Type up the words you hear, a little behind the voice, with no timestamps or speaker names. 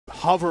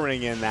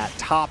hovering in that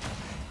top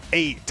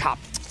 8, top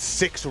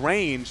 6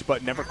 range,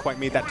 but never quite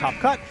made that top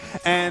cut.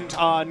 And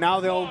now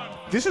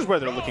this is where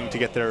they're looking to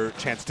get their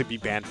chance to be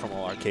banned from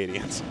all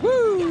Arcadians.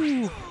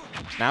 Woo!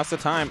 Now's the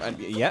time.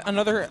 Yet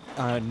another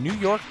New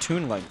York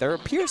Toon Link. There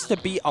appears to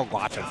be a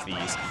lot of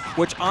these,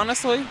 which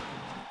honestly,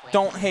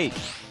 don't hate.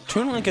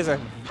 Toon Link is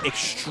an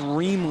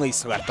extremely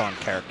slept-on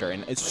character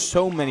in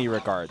so many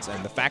regards,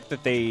 and the fact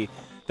that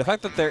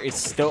there is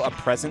still a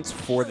presence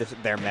for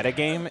their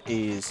metagame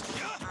is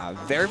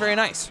very, very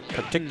nice,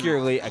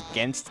 particularly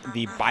against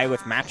the Byleth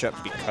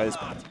matchup because,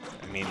 I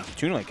mean,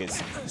 Toon Link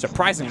is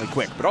surprisingly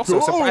quick, but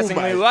also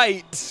surprisingly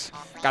light.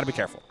 Gotta be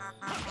careful.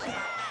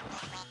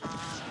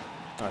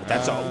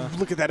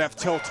 Look at that F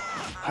tilt.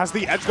 How's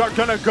the edge guard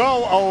gonna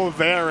go? Oh,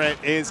 there it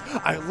is.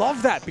 I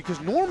love that because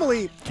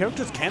normally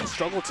characters can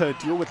struggle to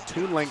deal with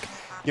Toon Link.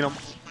 You know.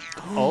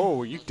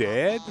 Oh, you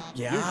did?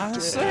 Yeah, you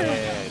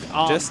did.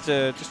 Just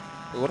a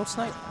little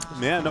snipe.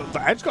 Man, no,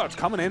 the edge guard's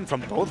coming in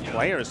from both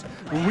players.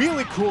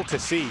 Really cool to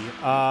see.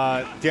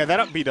 Yeah, that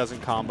up B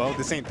doesn't combo.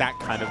 This ain't that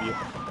kind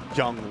of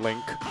young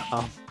Link.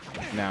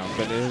 No,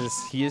 but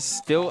he is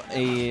still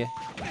a...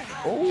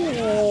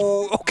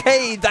 Oh,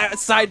 okay, that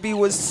side B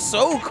was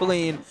so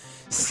clean.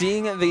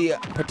 Seeing the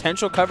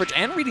potential coverage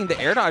and reading the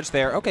air dodge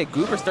there. Okay,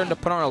 Goober's starting to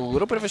put on a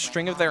little bit of a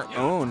string of their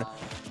own.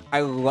 I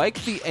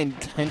like the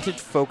intended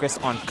focus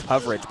on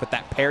coverage, but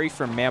that parry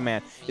from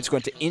Mailman is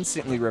going to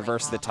instantly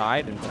reverse the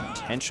tide and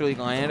potentially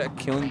land a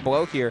killing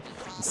blow here.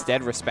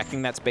 Instead,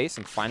 respecting that space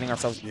and finding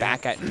ourselves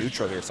back at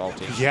neutral here,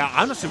 Salty. Yeah,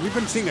 honestly, we've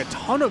been seeing a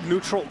ton of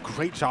neutral.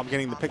 Great job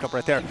getting the pickup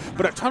right there.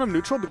 But a ton of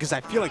neutral because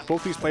I feel like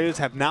both these players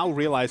have now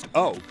realized,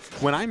 oh,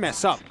 when I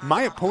mess up,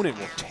 my opponent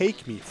will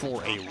take me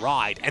for a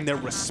ride. And they're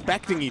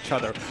respecting each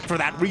other for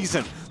that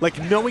reason.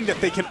 Like, knowing that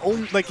they can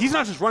own, like, he's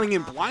not just running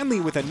in blindly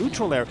with a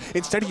neutral there.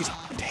 Instead, he's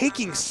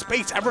taking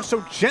space ever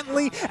so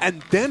gently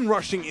and then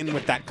rushing in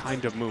with that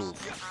kind of move.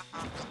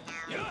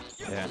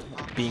 Yeah,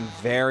 being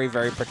very,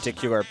 very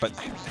particular, but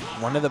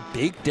one of the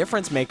big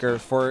difference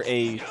makers for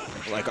a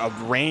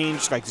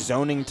range,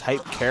 zoning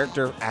type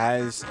character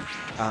as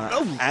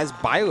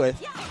Byleth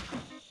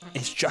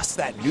is just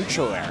that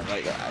neutral air.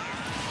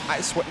 I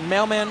swear,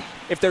 Mailman,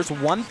 if there's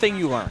one thing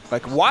you learn,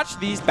 watch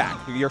these back.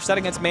 You're set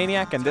against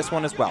Maniac and this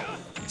one as well.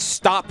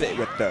 Stop it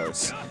with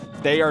those.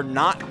 They are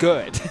not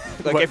good.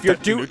 If you're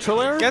doing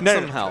neutral air, get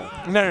some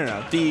help.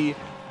 No. The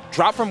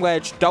drop from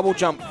ledge, double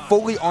jump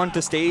fully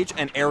onto stage,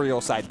 and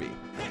aerial side B.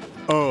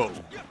 Oh.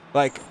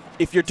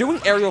 If you're doing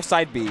aerial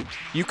side B,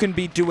 you can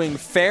be doing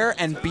fair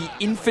and be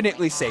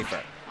infinitely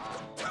safer.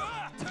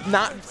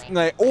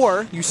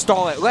 Or you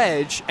stall at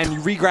ledge and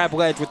you re-grab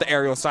ledge with the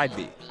aerial side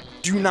B.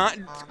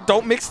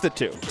 Don't mix the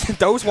two.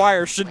 Those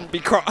wires shouldn't be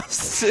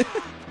crossed.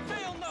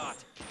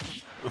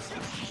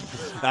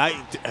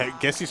 I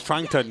guess he's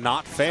trying to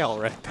not fail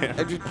right there.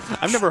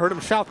 I've never heard him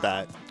shout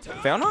that.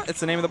 Fail not? It's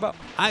the name of the bow.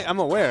 I'm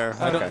aware.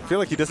 Okay. I don't feel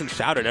like he doesn't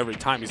shout it every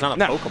time. He's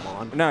not a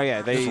Pokemon. No,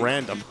 yeah. It's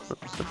random.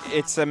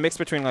 It's a mix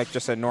between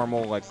just a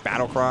normal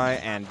battle cry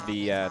and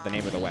the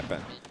name of the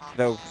weapon.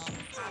 Though,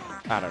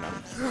 I don't know.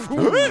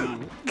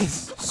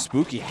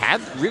 Spooky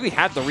really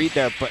had the read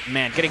there, but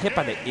man, getting hit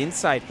by the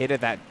inside hit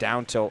of that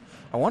down tilt.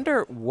 I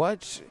wonder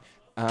what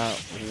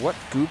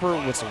Goober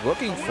was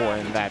looking for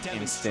in that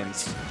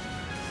instance,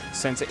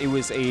 since it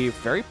was a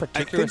very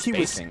particular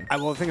spacing.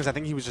 Well, the thing is, I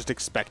think he was just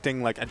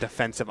expecting a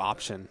defensive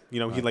option. You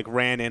know, he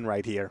ran in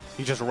right here.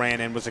 He just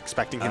ran in, was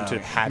expecting him to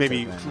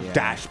maybe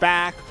dash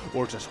back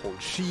or just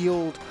hold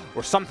shield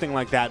or something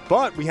like that.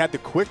 But we had the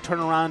quick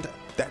turnaround,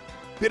 that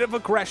bit of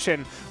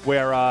aggression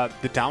where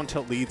the down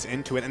tilt leads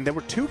into it. And there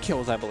were 2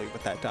 kills, I believe,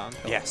 with that down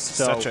tilt. Yes,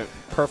 such a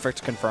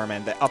perfect confirm.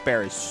 And the up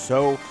air is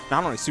so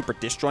not only super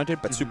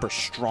disjointed, but super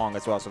strong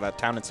as well. So that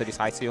Town and City's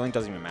high ceiling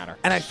doesn't even matter.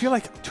 And I feel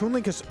like Toon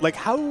Link is,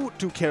 how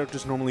do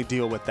characters normally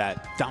deal with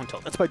that down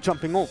tilt? That's by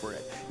jumping over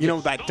it. You know,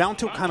 that down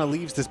tilt kind of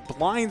leaves this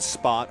blind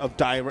spot of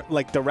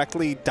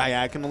directly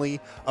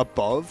diagonally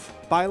above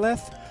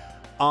Byleth.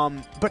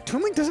 But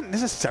Toon Link doesn't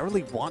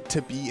necessarily want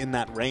to be in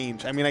that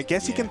range. I mean, I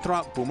guess he can throw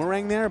out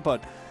Boomerang there,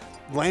 but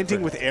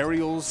landing with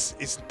aerials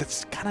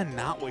that's kind of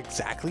not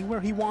exactly where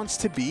he wants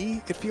to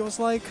be, it feels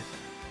like.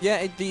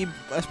 Yeah,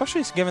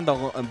 especially given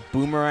the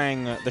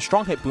boomerang, the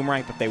strong hit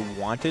boomerang that they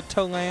wanted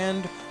to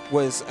land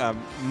was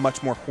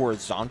much more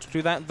horizontal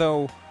to that,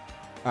 though.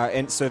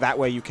 And so that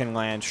way you can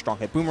land strong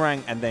hit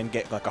boomerang and then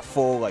get a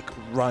full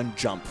run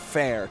jump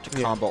fair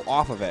to combo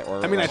off of it.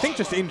 Or I mean, I think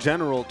just in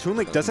general, Toon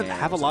Link doesn't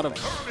have a lot of.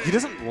 He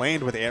doesn't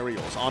land with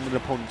aerials on an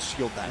opponent's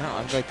shield that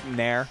much. Like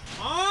Nair.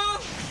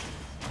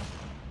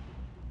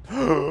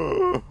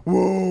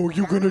 Whoa!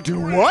 You gonna do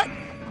what?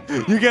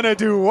 You gonna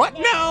do what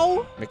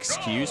now?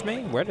 Excuse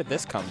me? Where did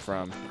this come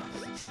from?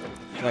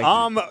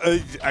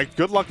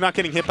 Good luck not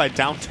getting hit by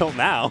down tilt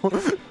now.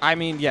 I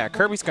mean, yeah,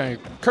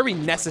 Kirby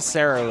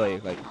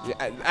necessarily,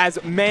 as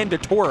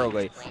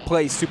mandatorily,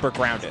 plays super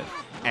grounded.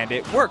 And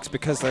it works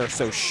because they're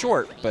so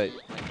short, but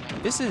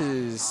This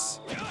is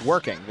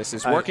working. This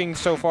is working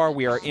so far.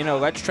 We are in a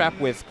ledge trap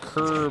with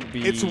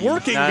Kirby. It's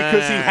working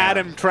because he had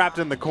him trapped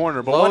in the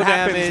corner. But what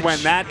happens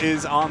when that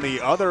is on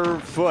the other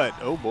foot?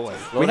 Oh boy.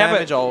 Low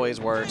damage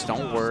always works.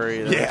 Don't worry.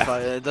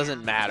 It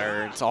doesn't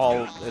matter. It's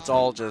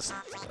all just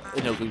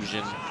an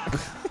illusion.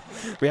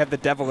 We have the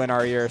devil in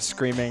our ear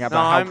screaming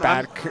about how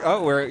bad.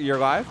 Oh, you're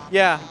live?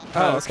 Yeah.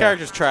 Oh, this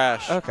character's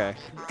trash. Okay.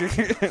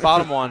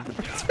 Bottom one.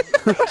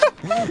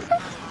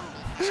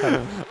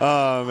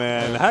 Oh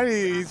man, how do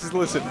you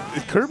listen?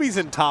 Kirby's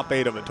in top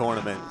 8 of a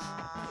tournament.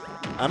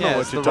 I don't know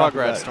what you're talking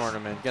about. Rugrats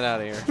tournament. Get out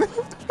of here.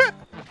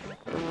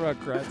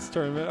 Rugrats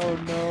tournament. Oh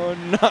no,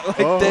 not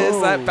like this.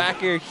 That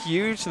back air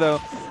huge though.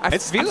 I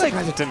feel like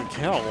it didn't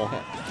kill.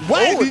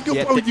 What?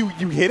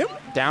 You hit him?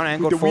 Down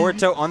angled forward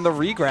tilt on the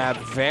regrab.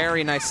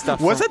 Very nice stuff.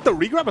 Was that the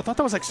regrab? I thought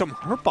that was like some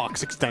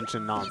hurtbox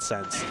extension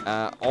nonsense.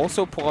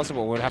 Also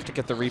plausible. We'll have to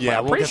get the replay. Yeah,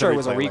 I'm pretty sure it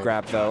was a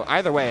regrab though.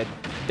 Either way,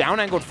 down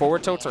angled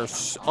forward tilts are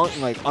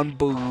like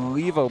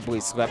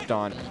unbelievably slept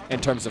on in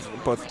terms of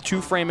both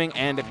two framing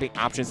and being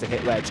options to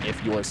hit ledge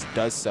if yours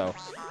does so.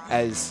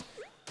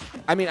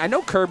 I mean, I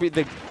know Kirby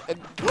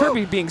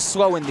being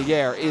slow in the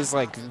air is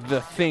like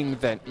the thing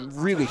that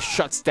really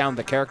shuts down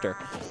the character.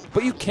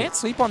 But you can't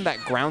sleep on that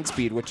ground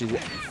speed, which is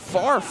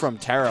far from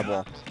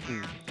terrible.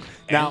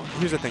 Now,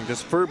 here's the thing.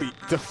 Does Furby...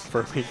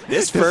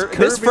 This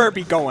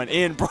Furby going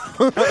in, bro.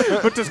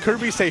 But does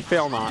Kirby say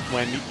fail not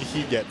when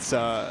he gets...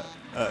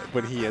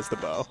 when he has the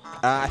bow?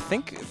 I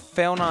think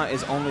fail not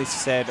is only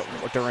said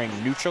during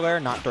neutral air,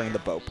 not during the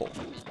bow pull.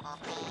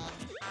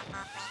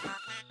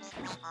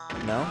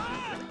 No?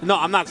 No,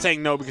 I'm not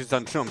saying no because it's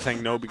untrue. I'm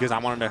saying no because I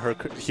wanted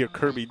to hear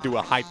Kirby do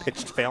a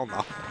high-pitched fail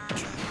not.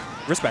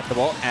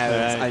 Respectable,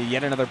 as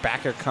yet another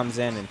backer comes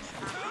in and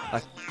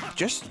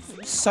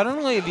just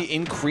suddenly the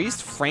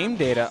increased frame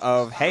data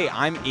of, hey,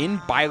 I'm in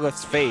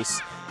Byleth's face.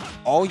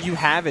 All you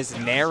have is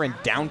nair and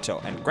down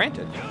tilt. And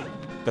granted,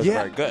 that's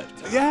very good.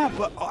 Yeah,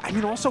 but I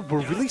mean, also,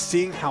 we're really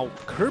seeing how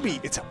Kirby,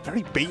 it's a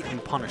very bait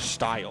and punish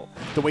style.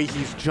 The way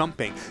he's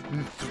jumping,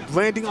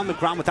 landing on the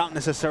ground without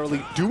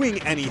necessarily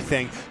doing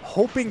anything,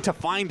 hoping to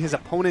find his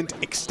opponent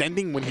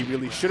extending when he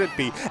really shouldn't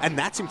be, and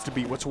that seems to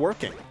be what's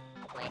working.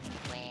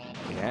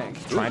 Yeah,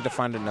 trying to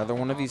find another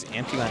one of these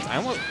anti-lands.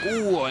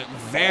 Ooh,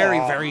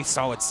 very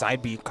solid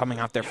side B coming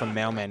out there from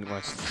Mailman.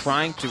 Was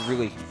trying to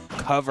really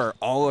cover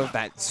all of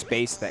that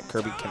space that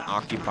Kirby can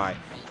occupy.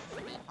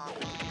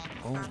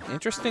 Oh,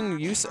 interesting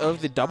use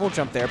of the double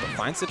jump there, but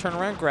finds the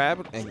turnaround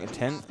grab and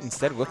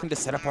instead looking to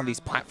set up on these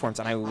platforms.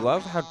 And I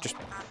love how just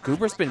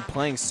Goober's been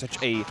playing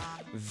such a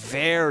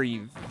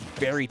very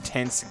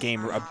tense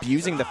game,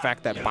 abusing the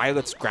fact that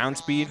Byleth's ground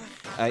speed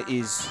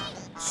is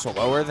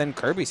slower than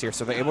Kirby's here,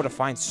 so they're able to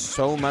find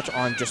so much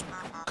on just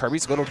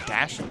Kirby's little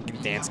dash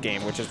dance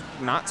game, which is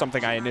not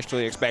something I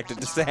initially expected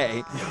to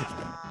say.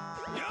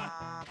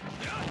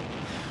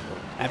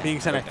 That being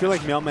said, I feel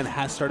like Mailman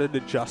has started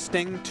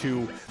adjusting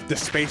to the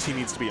space he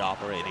needs to be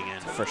operating in.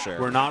 For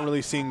sure. We're not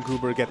really seeing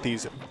Goober get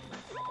these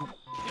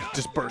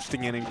just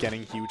bursting in and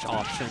getting huge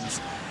options.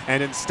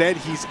 And instead,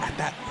 he's at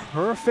that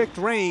perfect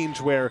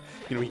range where,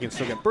 you know, he can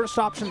still get burst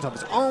options of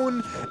his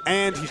own,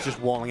 and he's just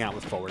walling out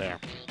with forward air.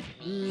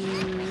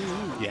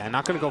 Yeah,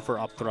 not going to go for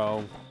up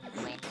throw.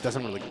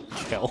 Doesn't really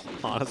kill,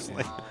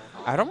 honestly.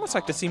 I'd almost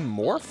like to see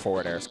more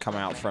forward airs come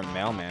out from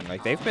Mailman.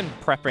 Like, they've been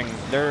prepping,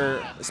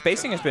 their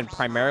spacing has been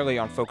primarily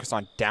on focus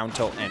on down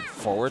tilt and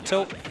forward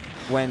tilt,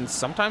 when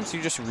sometimes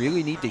you just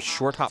really need these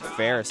short hop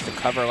fairs to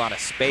cover a lot of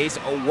space.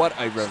 Oh, what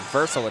a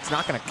reversal. It's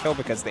not going to kill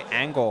because the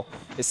angle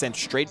is sent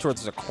straight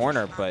towards the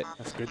corner, but...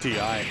 That's good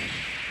TI.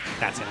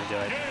 That's going to do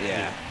it.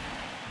 Yeah.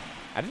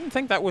 I didn't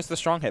think that was the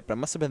strong hit, but it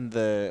must have been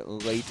the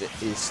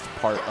latest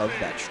part of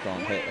that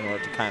strong hit in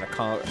order to kind of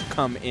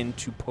come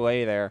into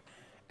play there,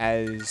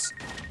 as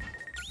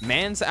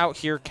Man's out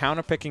here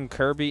counterpicking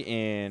Kirby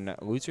in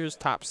losers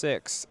top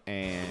 6,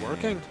 and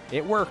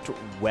it worked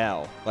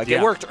well. Like,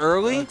 it worked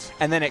early,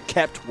 and then it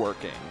kept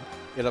working.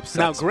 It upsets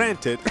now,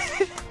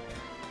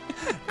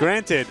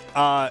 granted,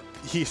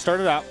 he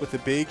started out with a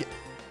big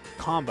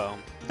combo.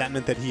 That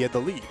meant that he had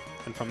the lead,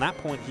 and from that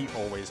point, he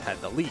always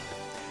had the lead.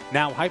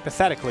 Now,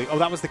 hypothetically,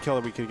 that was the kill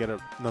that we could get another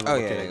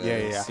look at.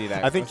 Yeah. See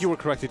that. I think you were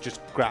correct to just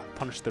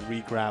punish the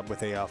re-grab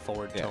with a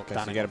forward tilt.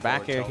 Yeah, you get a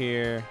back air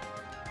here,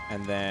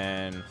 and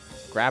then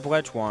grab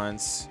ledge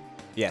once.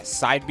 Yeah,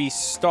 side B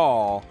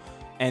stall,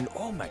 and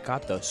oh my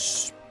god, the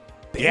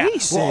spacing. Yeah.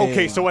 Well,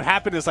 okay, so what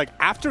happened is, like,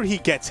 after he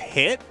gets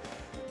hit,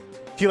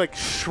 he, like,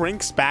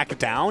 shrinks back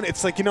down.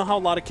 It's like, you know how a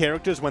lot of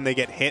characters, when they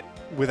get hit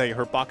with a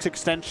hurtbox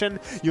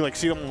extension, you, like,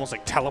 see them almost,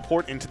 like,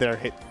 teleport into their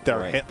hit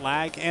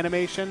lag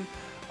animation?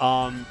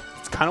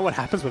 It's kind of what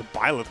happens with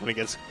Byleth when he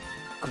gets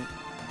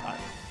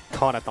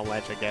caught at the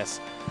ledge, I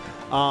guess.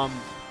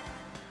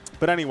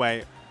 But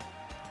anyway,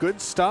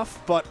 good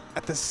stuff. But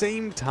at the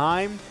same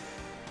time,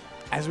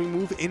 as we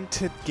move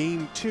into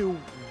Game 2,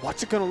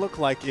 what's it going to look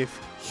like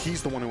if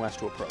he's the one who has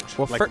to approach?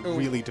 Well, like,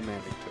 really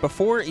demanding to.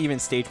 Before even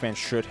Stageman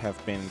should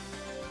have been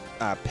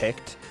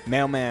picked,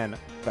 Mailman,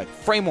 like,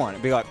 frame one,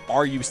 and be like,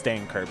 are you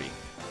staying Kirby?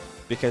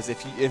 Because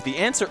if the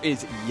answer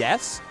is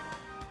yes,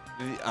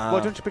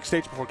 Well, don't you pick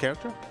stage before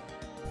character?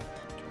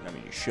 I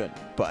mean, you shouldn't,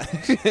 but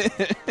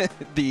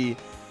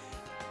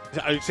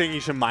Are you saying you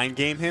should mind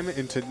game him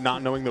into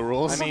not knowing the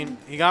rules? I mean,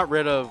 he got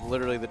rid of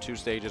literally the 2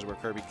 stages where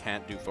Kirby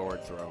can't do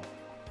forward throw.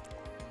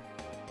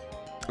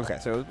 Okay,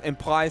 so it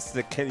implies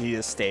that he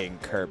is staying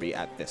Kirby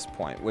at this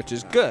point, which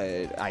is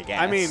good, I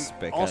guess. I mean,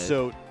 because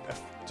also,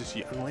 does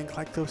Young Link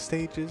like those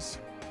stages?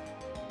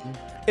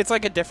 it's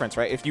like a difference,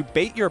 right? If you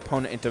bait your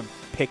opponent into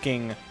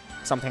picking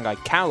something like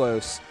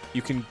Kalos,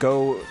 you can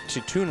go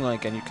to Toon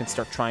Link and you can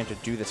start trying to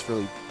do this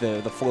really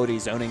the floaty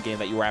zoning game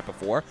that you were at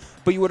before.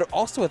 But you would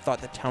also have thought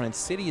that Town and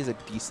City is a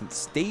decent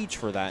stage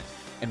for that,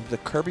 and the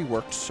Kirby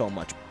worked so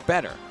much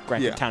better.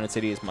 Granted, Town and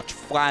City is much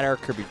flatter.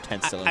 Kirby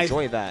tends to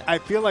enjoy that. I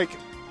feel like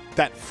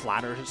that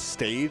flatter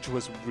stage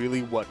was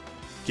really what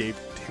gave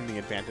him the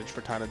advantage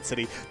for Town and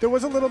City. There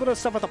was a little bit of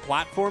stuff with the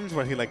platforms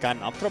where he like got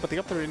an up throw, but the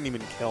up throw didn't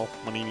even kill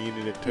when he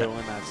needed it to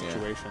in that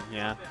situation.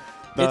 Yeah.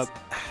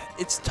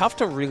 It's tough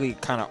to really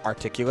kind of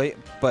articulate,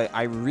 but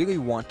I really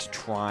want to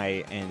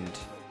try and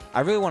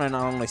I really want to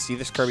not only see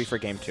this Kirby for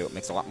Game 2, it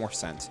makes a lot more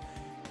sense.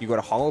 You go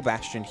to Hollow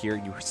Bastion here,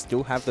 you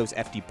still have those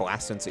FD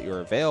Blastons that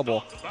you're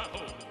available.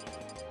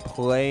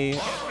 Play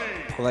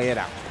it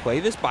out. Play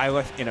this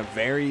Byleth in a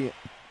very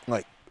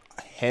like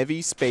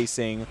heavy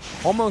spacing,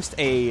 almost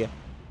a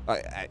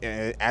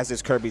as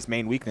is Kirby's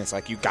main weakness.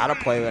 Like you gotta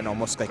play an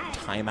almost like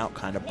timeout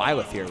kind of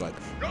Byleth here, like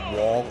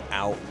wall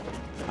out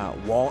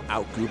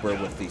Goober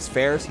with these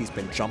fairs. He's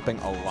been jumping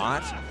a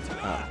lot.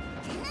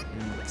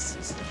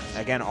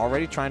 Again,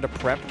 already trying to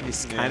prep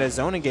this kind of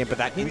zoning game, but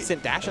that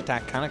instant dash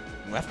attack kind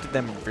of left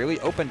them really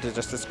open to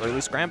just this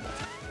early scramble.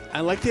 I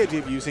like the idea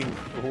of using,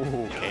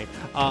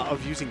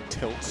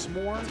 tilts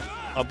more,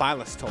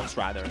 Byleth tilts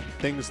rather.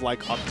 Things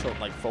like up tilt,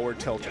 like forward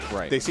tilt.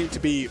 Right. They seem to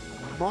be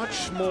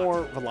much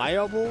more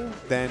reliable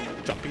than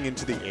jumping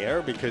into the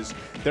air, because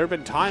there have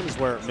been times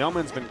where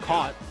Mailman's been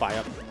caught by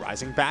a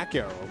rising back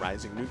air or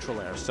rising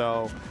neutral air.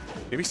 So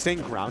maybe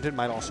staying grounded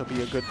might also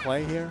be a good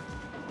play here.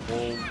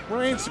 Well,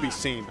 remains to be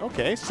seen.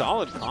 Okay,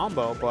 solid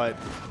combo, but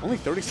only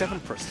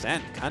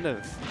 37%. Kind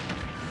of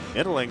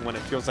middling when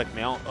it feels like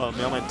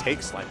Mailman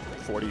takes like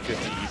 40, 50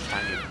 each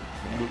time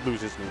he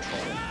loses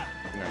neutral.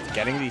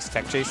 Getting these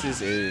tech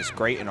chases is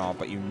great and all,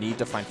 but you need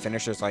to find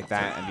finishers like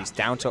that, and these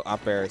down tilt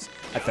up airs,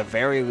 at the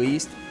very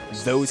least,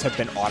 those have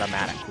been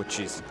automatic, which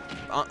is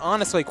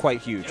honestly quite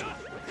huge.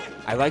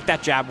 I like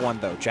that jab one,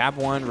 though. Jab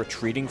one,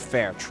 retreating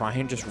fair. Try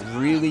and just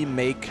really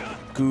make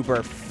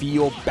Goober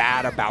feel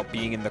bad about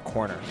being in the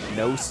corner.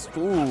 No,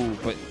 ooh,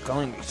 but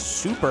going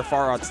super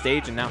far out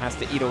stage and now has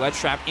to eat a ledge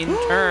trap in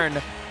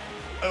turn.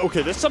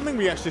 Okay, this is something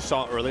we actually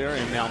saw earlier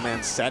in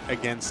Mailman's set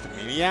against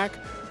Maniac.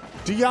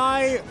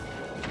 DI,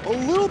 a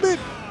little bit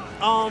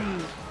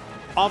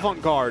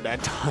avant-garde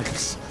at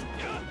times.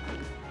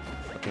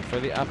 Looking for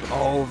the up.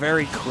 Oh,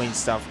 very clean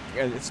stuff.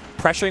 It's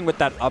pressuring with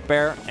that up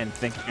air and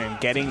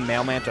getting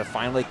Mailman to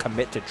finally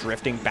commit to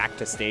drifting back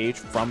to stage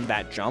from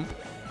that jump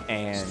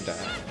and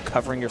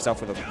covering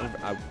yourself with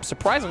a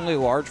surprisingly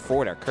large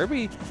forward air.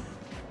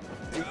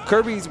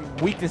 Kirby's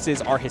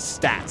weaknesses are his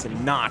stats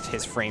and not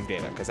his frame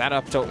data, because that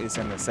up tilt is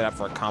going to set up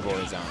for a combo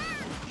of his own.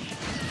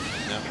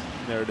 Yeah,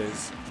 there it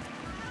is.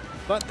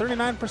 But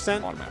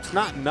 39%, it's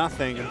not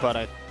nothing, but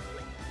I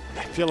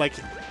feel like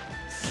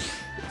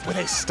with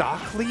a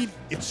stock lead,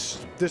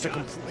 there's a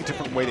completely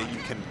different way that you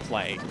can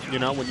play. You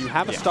know, when you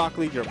have a stock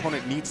lead, your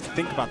opponent needs to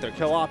think about their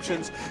kill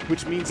options,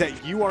 which means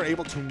that you are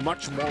able to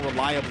much more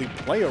reliably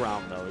play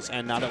around those.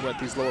 And now that we're at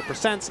these lower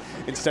percents,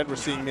 instead we're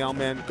seeing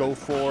Mailman go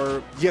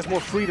for, he has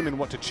more freedom in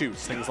what to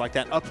choose, things like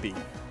that up B.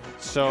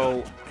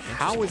 So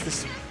how is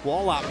this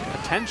wall out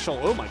potential?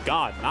 Oh my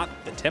god, not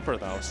the tipper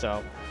though,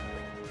 so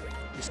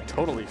he's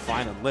totally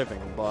fine and living,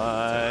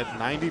 but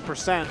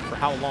 90% for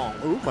how long?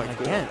 Oh my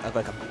god. Again,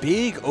 like a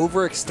big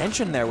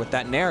overextension there with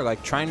that nair,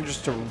 like trying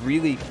just to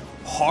really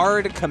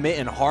hard commit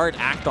and hard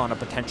act on a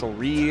potential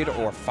read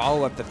or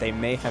follow-up that they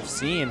may have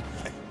seen,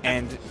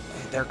 and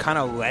they're kind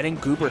of letting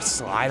Goober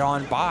slide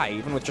on by,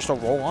 even with just a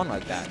roll-on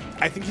like that.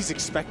 I think he's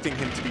expecting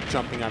him to be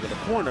jumping out of the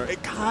corner.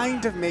 It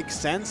kind of makes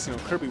sense. You know,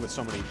 Kirby with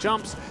so many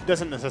jumps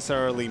doesn't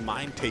necessarily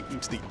mind taking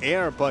to the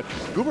air, but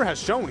Goober has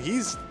shown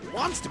he's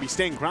wants to be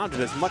staying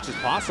grounded as much as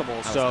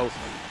possible. So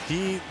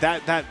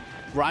that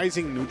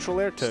rising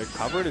neutral air to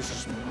cover it is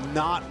just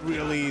not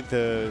really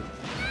the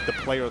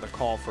play or the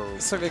call for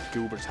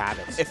Goober's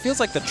habits. It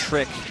feels like the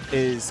trick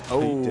is,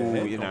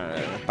 you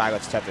know,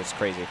 Byleth's tether is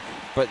crazy.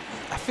 But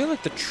I feel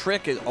like the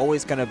trick is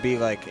always going to be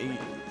like,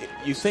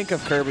 you think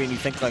of Kirby and you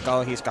think like,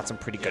 oh, he's got some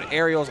pretty good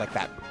aerials like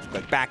that,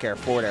 like back air,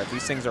 forward air.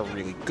 These things are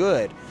really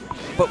good.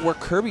 But where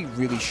Kirby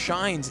really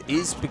shines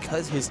is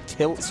because his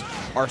tilts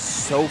are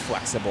so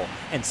flexible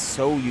and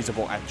so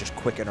usable at just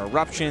quick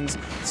interruptions,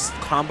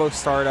 combo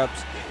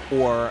startups,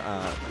 or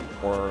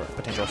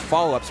potential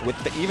follow-ups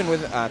with even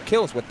with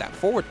kills with that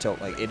forward tilt.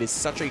 Like, it is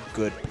such a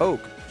good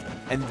poke.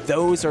 And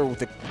those are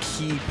the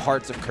key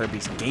parts of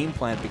Kirby's game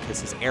plan, because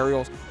his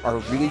aerials are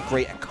really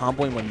great at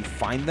comboing when you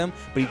find them,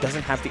 but he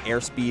doesn't have the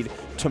airspeed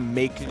to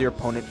make your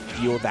opponent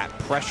feel that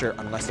pressure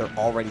unless they're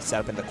already set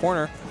up in the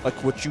corner, like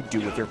what you do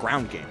with your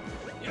ground game.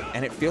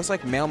 And it feels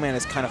like Mailman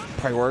is kind of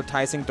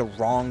prioritizing the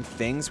wrong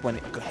things when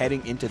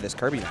heading into this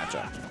Kirby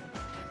matchup.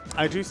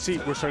 I do see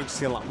we're starting to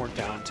see a lot more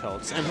down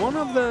tilts. And one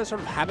of the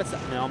sort of habits that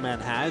Mailman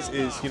has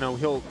is, you know,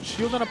 he'll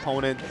shield an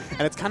opponent,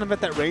 and it's kind of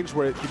at that range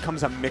where it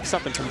becomes a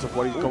mix-up in terms of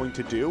what he's going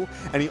to do,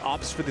 and he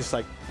opts for this,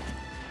 like,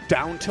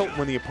 down tilt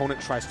when the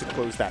opponent tries to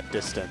close that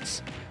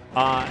distance.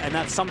 And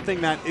that's something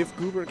that if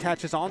Goober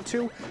catches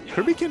onto,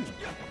 Kirby can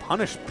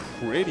punish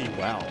pretty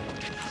well.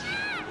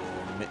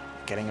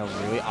 Getting a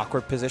really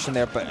awkward position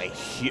there, but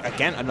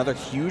again, another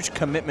huge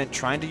commitment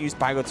trying to use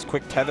Byleth's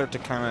quick tether to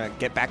kind of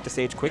get back to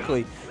stage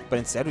quickly, but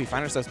instead we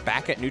find ourselves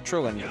back at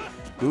neutral, and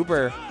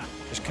Goober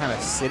just kind of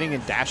sitting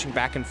and dashing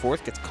back and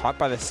forth, gets caught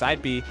by the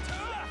side B.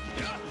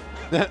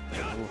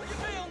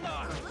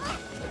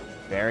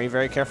 Very,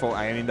 very careful.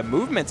 I mean, the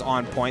movement's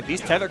on point.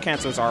 These tether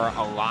cancels are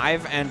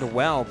alive and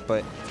well,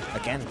 but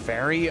again,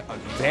 very,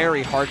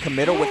 very hard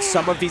committal with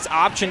some of these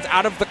options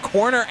out of the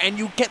corner, and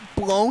you get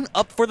blown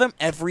up for them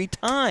every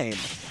time.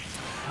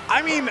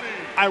 I mean,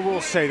 I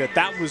will say that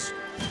that was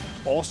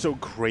also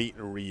great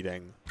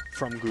reading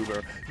from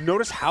Goober.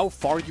 Notice how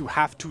far you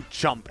have to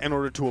jump in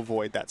order to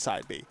avoid that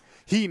side B.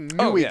 He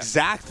knew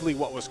exactly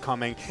what was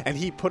coming, and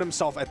he put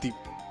himself at the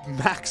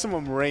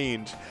maximum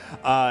range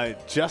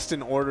just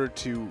in order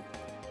to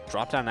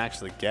drop down and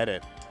actually get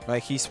it.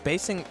 Like, he's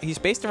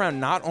spaced around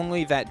not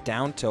only that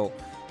down tilt.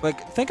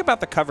 Like, think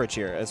about the coverage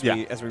here as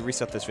we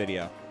reset this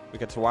video. We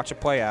get to watch it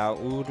play out.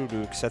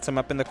 Sets him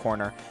up in the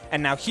corner.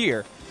 And now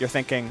here, you're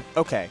thinking,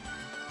 okay,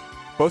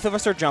 both of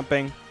us are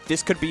jumping.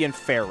 This could be in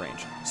fair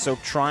range. So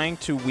trying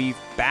to weave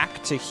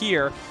back to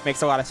here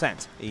makes a lot of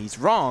sense. He's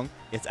wrong.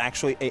 It's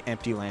actually an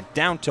empty land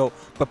down tilt.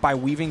 But by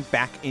weaving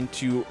back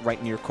into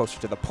right near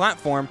closer to the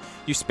platform,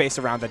 you space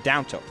around the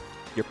down tilt.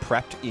 You're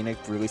prepped in a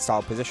really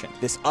solid position.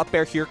 This up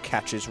air here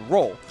catches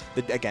roll.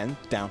 Again,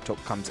 down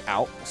tilt comes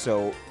out,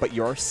 but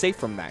you're safe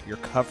from that. You're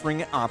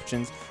covering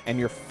options, and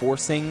you're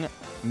forcing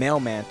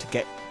Mailman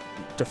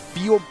to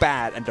feel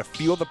bad and to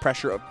feel the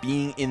pressure of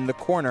being in the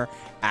corner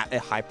at a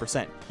high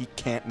percent. He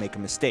can't make a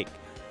mistake.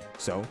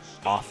 So,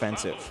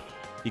 offensive.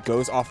 He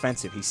goes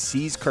offensive. He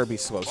sees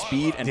Kirby's slow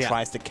speed and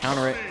tries to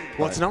counter it.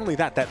 Well, it's not only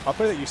that. That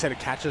upper that you said it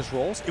catches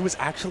rolls, it was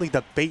actually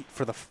the bait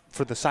for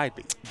the side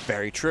B.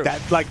 Very true.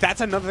 That's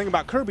another thing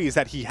about Kirby is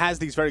that he has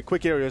these very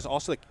quick areas.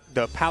 Also, like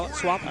the palette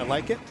swap, I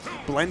like it.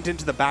 Blend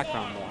into the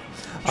background more.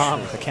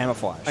 The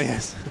camouflage.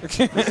 Yes.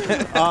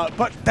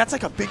 But that's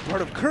like a big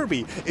part of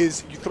Kirby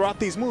is you throw out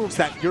these moves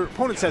that your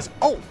opponent says,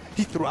 oh,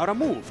 he threw out a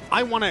move.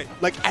 I want to,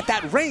 like, at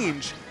that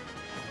range,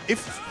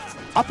 if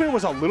up air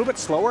was a little bit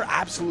slower,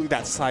 absolutely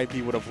that side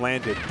B would have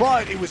landed.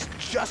 But it was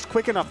just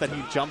quick enough that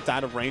he jumped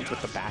out of range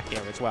with the back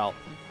air as well.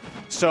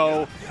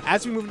 So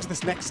as we move into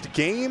this next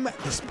game,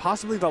 this is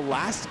possibly the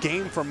last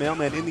game for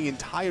Mailman in the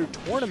entire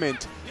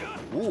tournament.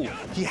 Ooh,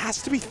 he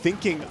has to be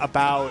thinking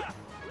about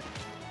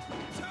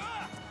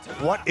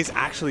what is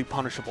actually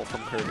punishable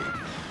from Kirby.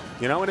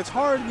 You know, and it's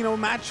hard, you know,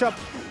 matchup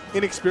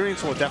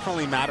inexperience will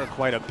definitely matter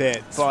quite a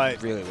bit, but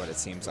that's really what it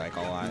seems like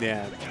a lot.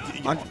 Yeah.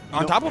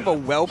 On top of a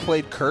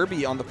well-played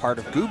Kirby on the part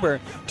of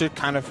Goober to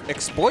kind of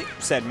exploit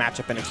said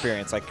matchup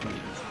inexperience. Like,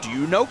 do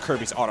you know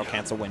Kirby's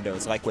auto-cancel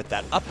windows, like with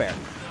that up air?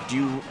 Do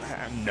you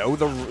know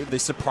the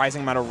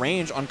surprising amount of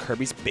range on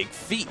Kirby's big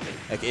feet?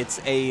 Like, it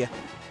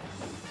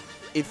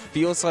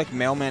feels like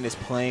Mailman is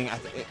playing,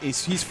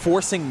 he's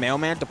forcing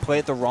Mailman to play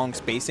at the wrong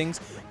spacings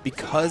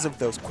because of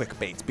those quick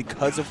baits,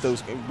 because of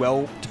those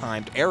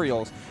well-timed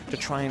aerials to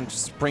try and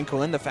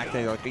sprinkle in the fact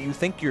that like, you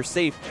think you're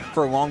safe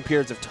for long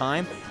periods of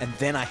time, and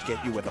then I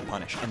get you with a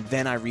punish, and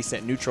then I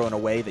reset neutral in a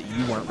way that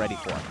you weren't ready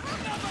for.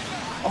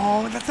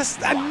 Oh, that's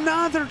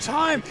another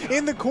time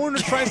in the corner,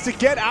 tries to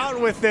get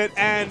out with it,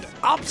 and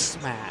up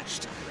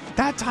smashed.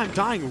 That time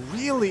dying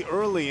really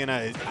early in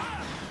a...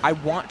 I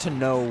want to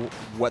know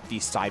what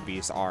these side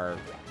Bs are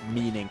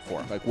meaning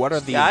for. Like, what are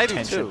the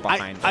intention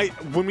behind them?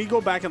 When we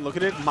go back and look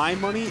at it, my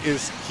money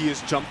is he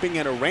is jumping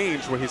at a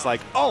range where he's like,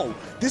 oh,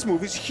 this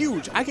move is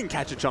huge. I can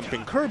catch a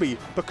jumping Kirby,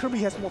 but Kirby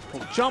has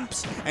multiple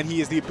jumps, and he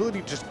has the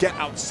ability to just get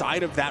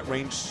outside of that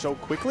range so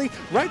quickly.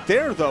 Right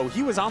there, though,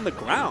 he was on the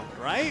ground,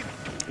 right?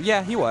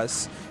 Yeah, he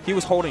was. He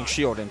was holding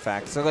shield, in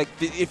fact. So, like,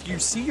 if you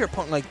see your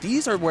opponent, like,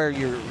 these are where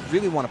you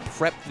really want to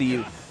prep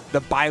the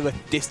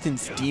Byleth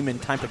distance demon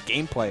type of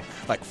gameplay,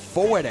 like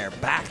forward air,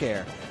 back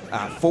air,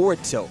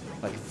 forward tilt.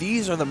 Like,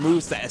 these are the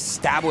moves that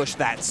establish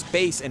that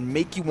space and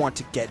make you want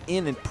to get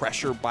in and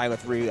pressure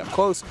Byleth really up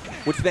close,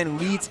 which then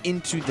leads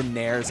into the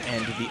nairs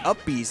and the up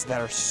Bs that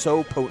are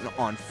so potent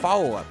on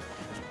follow-up.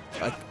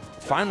 Like,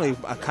 finally,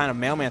 a kind of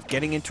Mailman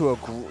getting into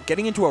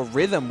a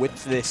rhythm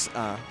with this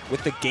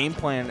with the game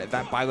plan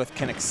that Byleth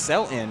can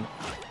excel in,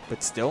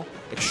 but still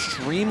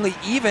extremely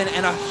even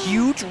and a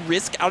huge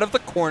risk out of the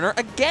corner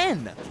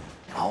again.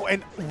 Oh,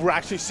 and we're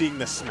actually seeing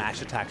the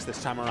smash attacks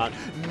this time around.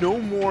 No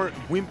more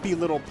wimpy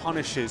little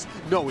punishes.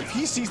 No, if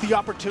he sees the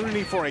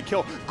opportunity for a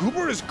kill,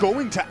 Goober is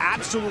going to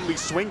absolutely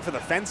swing for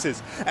the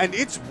fences, and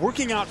it's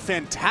working out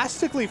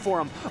fantastically for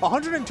him.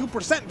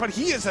 102%, but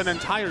he is an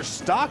entire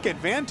stock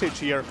advantage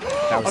here.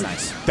 That was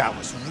nice. That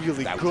was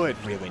really good.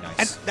 Was really nice.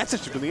 And that's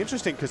actually really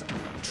interesting because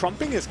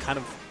trumping is kind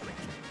of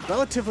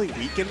relatively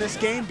weak in this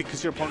game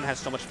because your opponent has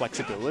so much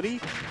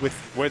flexibility with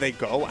where they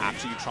go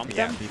after you trump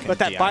them. But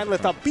that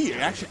Byleth up B,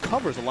 it actually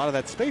covers a lot of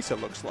that space, it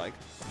looks like.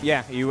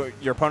 Yeah, your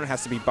opponent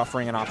has to be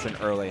buffering an option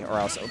early, or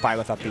else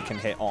Byleth up B can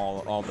hit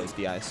all those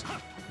DIs.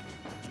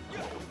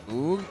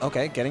 Ooh,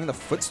 okay, getting the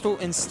footstool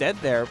instead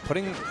there,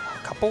 putting a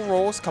couple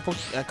rolls, a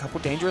couple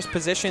dangerous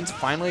positions,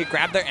 finally a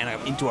grab there,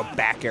 and into a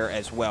back air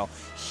as well.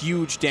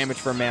 Huge damage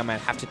for Mailman.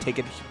 Have to take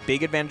a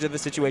big advantage of the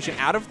situation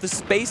out of the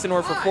space in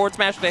order for forward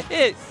smash to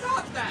hit.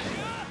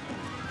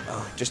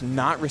 Just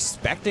not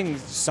respecting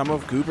some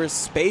of Goober's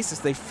space as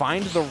they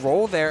find the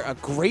roll there. A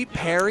great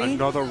parry.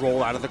 Another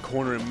roll out of the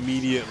corner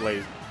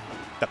immediately.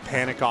 The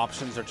panic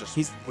options are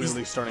just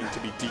really starting to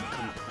be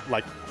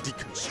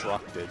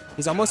deconstructed.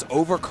 He's almost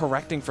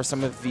overcorrecting for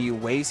some of the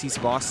ways he's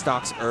lost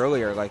stocks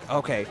earlier. Like,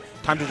 okay,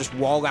 time to just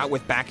wall out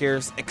with back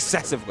airs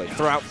excessively.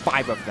 Throw out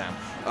 5 of them.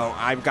 Oh,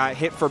 I've got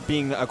hit for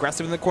being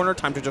aggressive in the corner.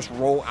 Time to just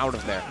roll out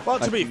of there. Well,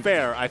 like, to be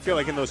fair, I feel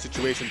like in those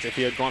situations, if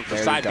he had gone for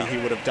side B, he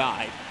would have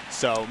died.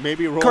 So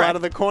maybe roll out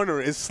of the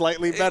corner is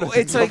slightly better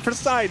than go for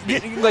side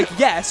B. Like,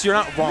 yes, you're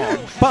not wrong,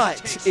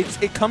 but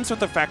it comes with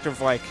the fact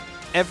of, like,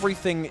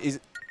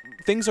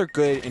 things are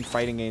good in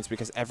fighting games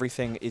because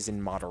everything is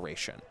in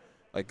moderation.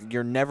 Like,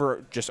 you're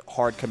never just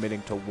hard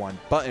committing to one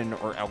button,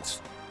 or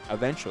else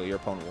eventually your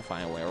opponent will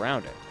find a way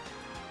around it.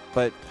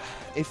 But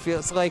it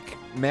feels like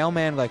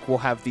Mailman will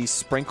have these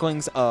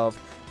sprinklings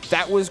of,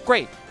 that was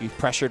great. You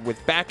pressured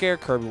with back air.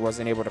 Kirby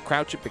wasn't able to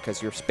crouch it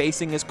because your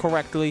spacing is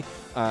correctly.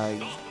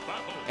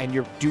 And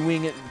you're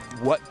doing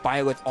what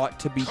Byleth ought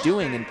to be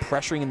doing and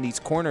pressuring in these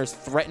corners,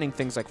 threatening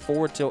things like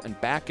forward tilt and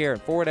back air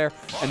and forward air,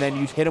 and then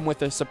you hit him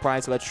with a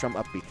surprise ledge trump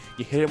up B.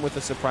 You hit him with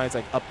a surprise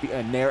up B,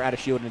 a nair out of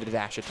shield into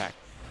dash attack.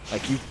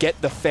 Like, you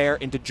get the fair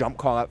into jump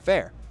call out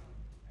fair.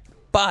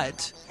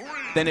 But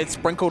then it's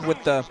sprinkled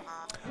with the,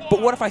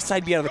 but what if I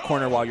side B out of the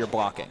corner while you're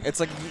blocking?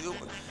 It's like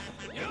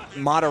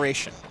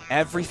moderation.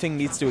 Everything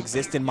needs to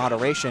exist in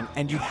moderation,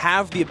 and you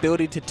have the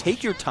ability to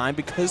take your time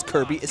because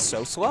Kirby is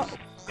so slow.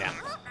 Yeah.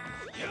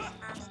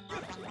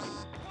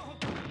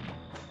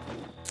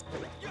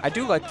 I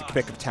do like the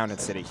pick of Town and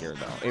City here,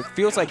 though. It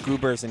feels like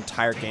Goober's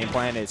entire game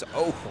plan is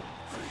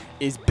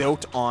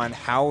built on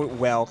how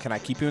well can I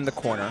keep you in the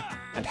corner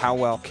and how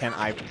well can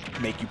I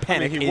make you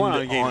panic. He won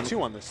on game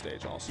 2 on this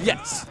stage also.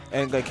 Yes,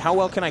 and like how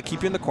well can I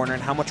keep you in the corner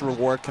and how much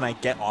reward can I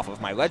get off of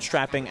my ledge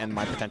trapping and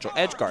my potential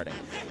edge guarding.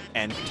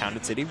 And Town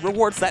and City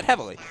rewards that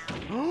heavily.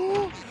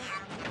 Oh,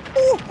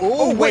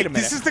 wait a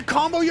minute. This is the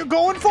combo you're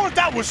going for?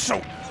 That was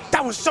so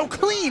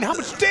clean. How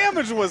much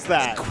damage was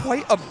that?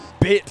 Quite a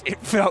bit, it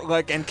felt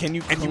like. And can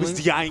you? And he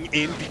was DIing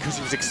in because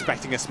he was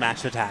expecting a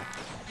smash attack.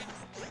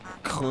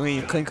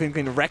 Clean.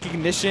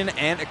 Recognition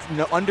and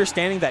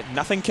understanding that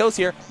nothing kills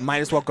here. Might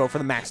as well go for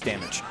the max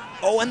damage.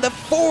 Oh, and the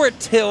forward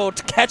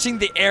tilt, catching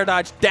the air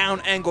dodge,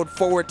 down angled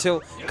forward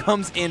tilt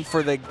comes in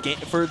for the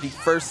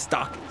first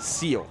stock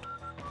sealed.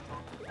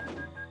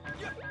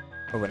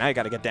 Oh, and now you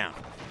got to get down.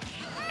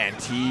 And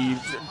he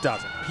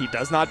doesn't. He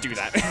does not do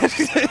that.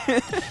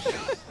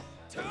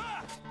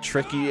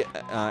 Tricky.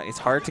 It's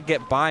hard to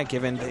get by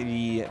given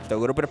the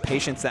little bit of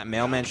patience that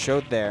Mailman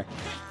showed there.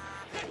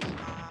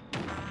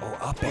 Oh,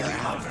 up air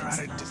out.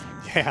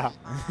 Yeah.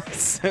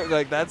 So,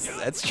 like,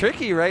 that's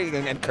tricky, right?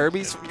 And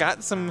Kirby's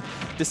got some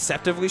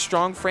deceptively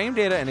strong frame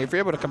data, and if you're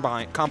able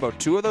to combo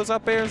 2 of those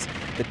up airs,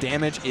 the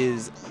damage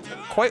is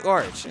quite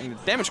large. And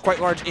the damage quite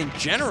large in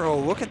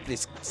general. Look at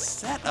this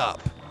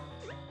setup.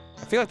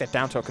 I feel like that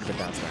down tilt could have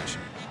been down smash.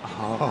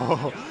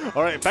 Oh,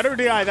 all right, better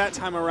DI that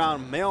time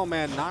around.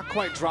 Mailman not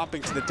quite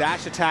dropping to the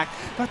dash attack,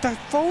 but that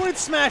forward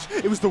smash,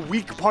 it was the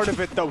weak part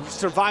of it, though. He's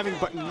surviving,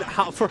 but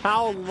for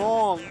how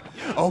long?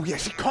 Oh,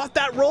 yes, he caught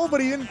that roll,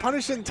 but he didn't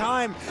punish in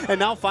time. And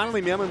now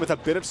finally Mailman with a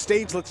bit of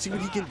stage. Let's see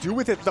what he can do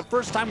with it. The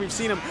first time we've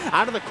seen him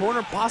out of the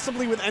corner,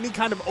 possibly with any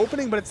kind of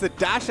opening, but it's the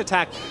dash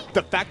attack.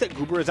 The fact that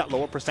Goober is at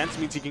lower percents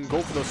means he can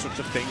go for those sorts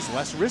of things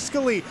less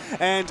riskily.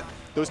 And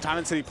those Town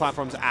and City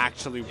platforms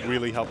actually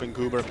really helping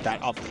Goober.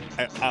 That up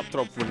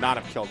throw would not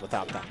have killed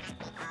without them.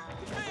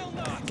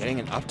 Getting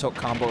an up tilt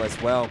combo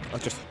as well.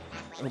 Just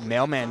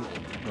Mailman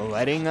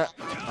letting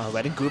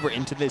Goober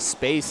into this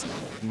space,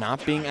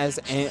 not being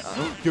as. You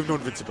have no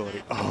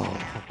invincibility. Oh,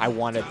 I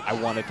wanted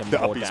him to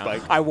hold down.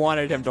 Spike. I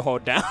wanted him to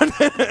hold down.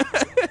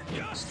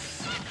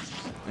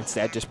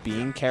 Instead, just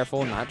being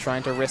careful, not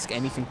trying to risk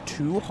anything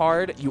too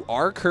hard. You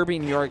are Kirby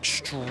and you're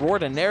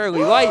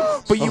extraordinarily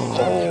light, but you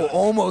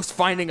almost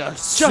finding a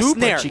super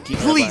nair. Cheeky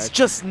Please,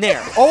 just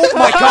nair. Oh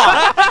my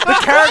god.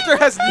 The character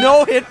has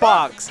no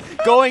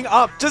hitbox going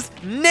up.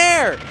 Just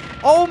nair.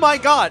 Oh my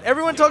god.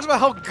 Everyone talks about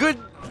how good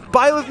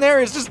Byleth Nair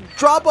is just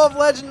drop off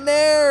ledge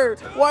Nair.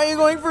 Why are you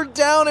going for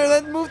down air?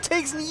 That move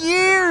takes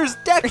years,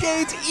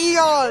 decades,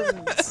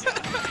 eons.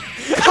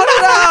 Cut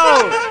it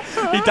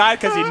out. He died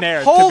because he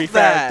naired, to Hold be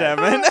fair, that.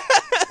 Devin.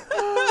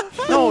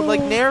 No,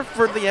 like Nair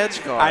for the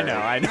edge guard.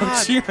 I know.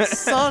 God,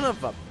 son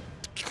of a...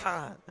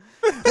 God.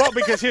 Well,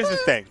 because here's the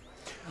thing.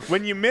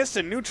 When you miss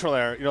a neutral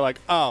air, you're like,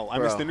 oh, I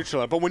missed the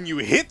neutral air. But when you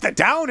hit the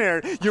down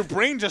air, your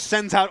brain just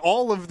sends out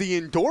all of the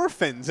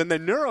endorphins and the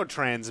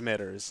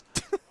neurotransmitters.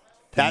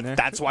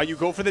 That's why you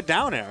go for the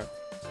down air.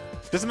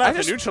 Doesn't matter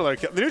if the neutral air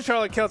kills. The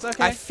neutral air kills,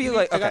 okay. I feel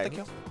like, okay,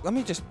 let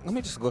me just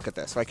look at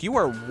this. Like, you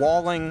are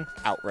walling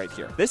out right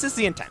here. This is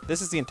the intent.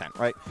 This is the intent,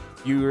 right?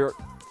 You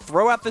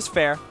throw out this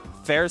fair.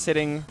 Fair is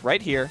hitting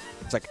right here.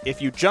 It's like,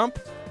 if you jump,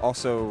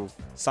 also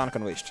Sonic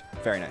Unleashed.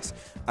 Very nice.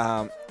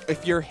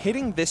 If you're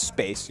hitting this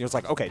space, you're just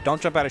like, okay, don't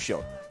jump out of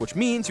shield, which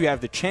means you have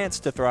the chance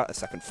to throw out a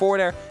second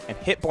forward air and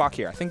hit block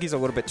here. I think he's a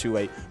little bit too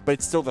late, but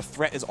it's still, the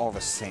threat is all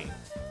the same.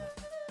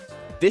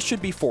 This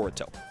should be forward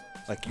tilt.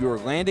 Like, you're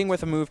landing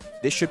with a move.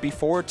 This should be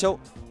forward tilt.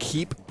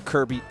 Keep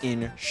Kirby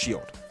in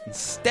shield.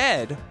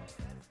 Instead,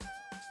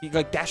 he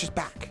like dashes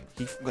back.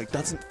 He like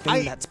doesn't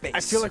fill that space. I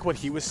feel like what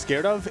he was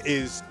scared of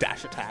is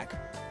dash attack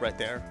right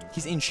there.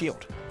 He's in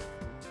shield.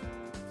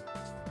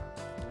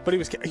 But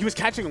he was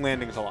catching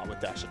landings a lot with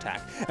dash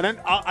attack. And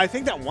then I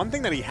think that one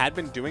thing that he had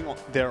been doing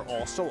there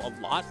also a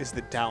lot is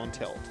the down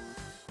tilt.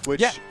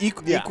 Which,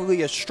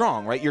 equally as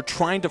strong, right? You're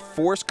trying to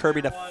force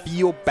Kirby to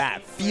feel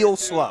bad, feel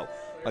slow,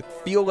 like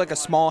feel like a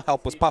small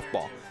helpless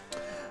puffball.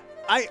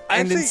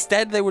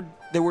 Instead they were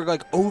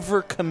like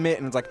overcommit,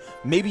 and it's like,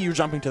 maybe you're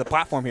jumping to the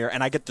platform here,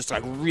 and I get this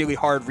like really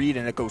hard read,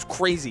 and it goes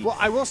crazy. Well,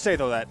 I will say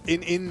though that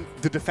in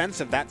the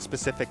defense of that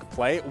specific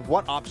play,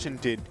 what option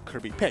did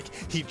Kirby pick?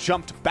 He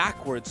jumped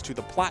backwards to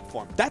the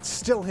platform. That's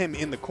still him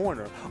in the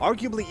corner.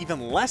 Arguably even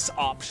less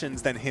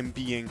options than him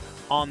being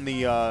on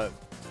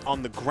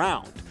the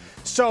ground.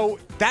 So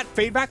that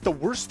fade back, the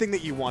worst thing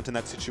that you want in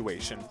that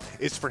situation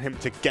is for him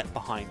to get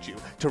behind you,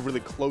 to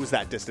really close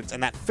that distance,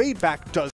 and that fade back does